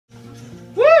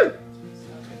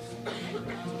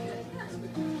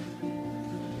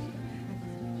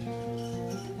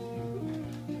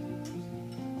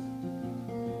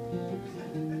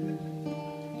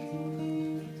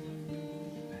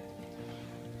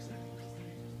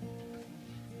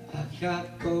I've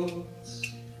got boats,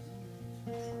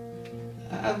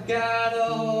 I've got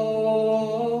a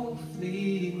whole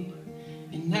fleet,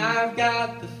 and I've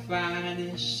got the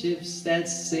finest ships that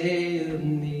sail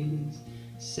these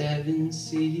 7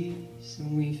 seas,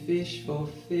 and we fish for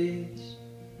fish,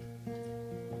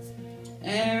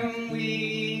 and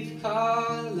we've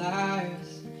caught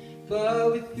lives,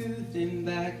 but we threw them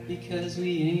back because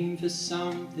we aimed for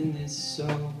something that's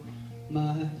so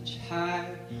much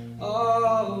higher.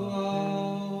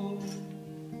 Oh,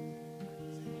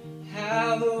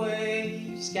 how the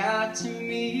waves got to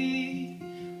me,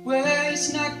 where you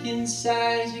snuck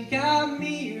inside, you got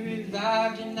me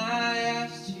revived, and I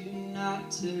asked you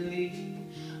not to leave.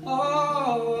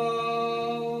 Oh,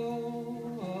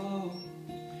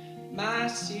 my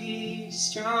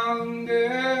sea-strong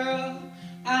girl,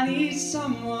 I need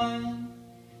someone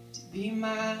to be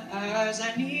my eyes.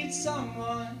 I need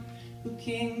someone who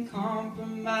can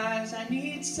compromise. I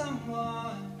need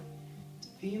someone to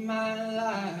be my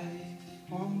life.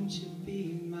 Won't you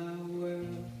be my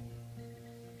world?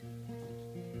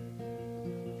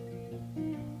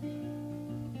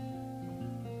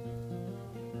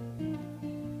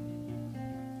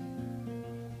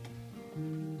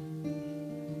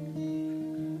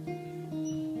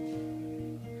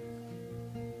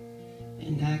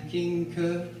 And I can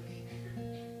cook,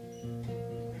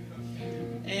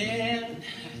 and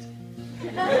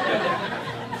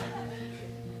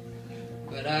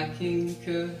but I can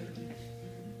cook,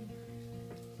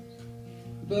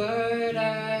 but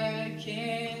I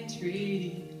can't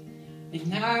read.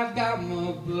 And I've got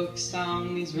more books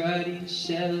on these ruddy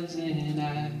shelves than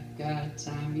I've got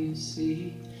time, you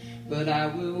see. But I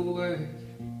will work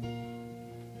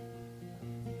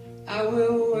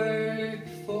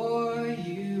for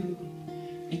you,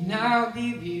 and I'll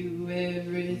give you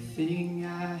everything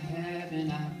I have,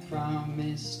 and I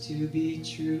promise to be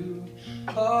true.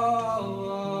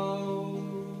 Oh,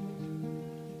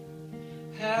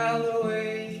 how the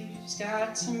waves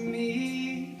got to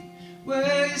me,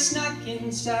 where you snuck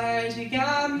inside, you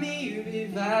got me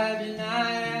revived, and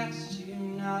I asked you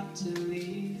not to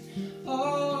leave.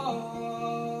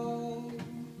 Oh,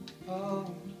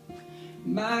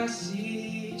 my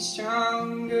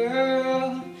sea-strong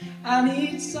girl, I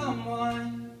need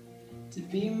someone to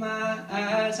be my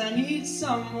eyes. I need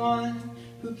someone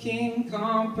who can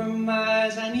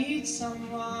compromise. I need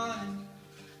someone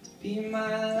to be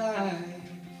my life.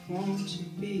 Won't you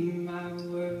be my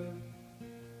world?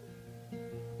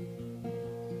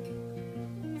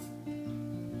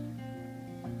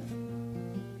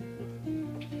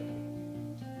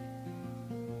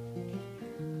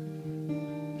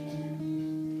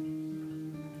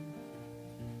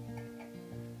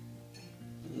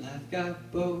 I've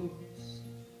got boats,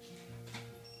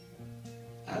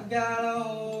 I've got a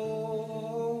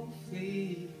whole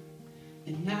fleet,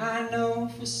 and I know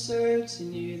for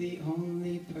certain you're the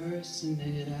only person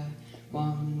that I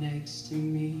want next to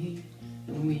me.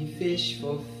 And we fish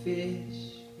for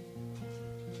fish,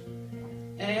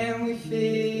 and we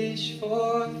fish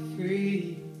for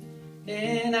free,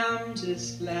 and I'm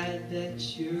just glad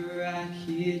that you're right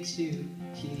here to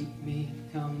keep me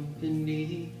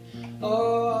company.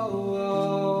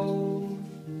 Oh,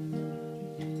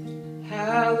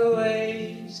 how the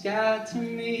waves got to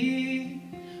me,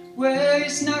 where you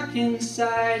snuck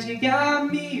inside, you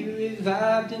got me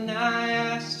revived, and I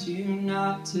asked you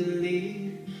not to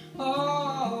leave.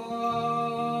 Oh,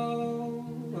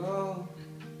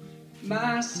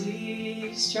 my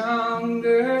sea-strong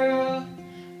girl,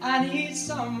 I need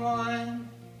someone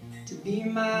to be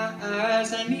my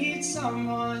eyes. I need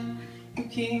someone who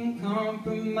can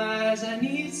compromise. I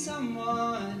need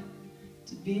someone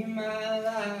to be my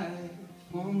life.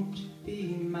 Won't you be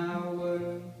my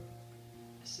world?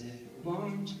 I said,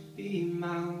 won't you be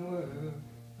my world?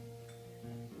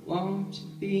 Won't you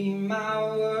be my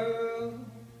world?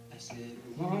 I said,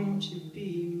 won't you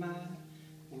be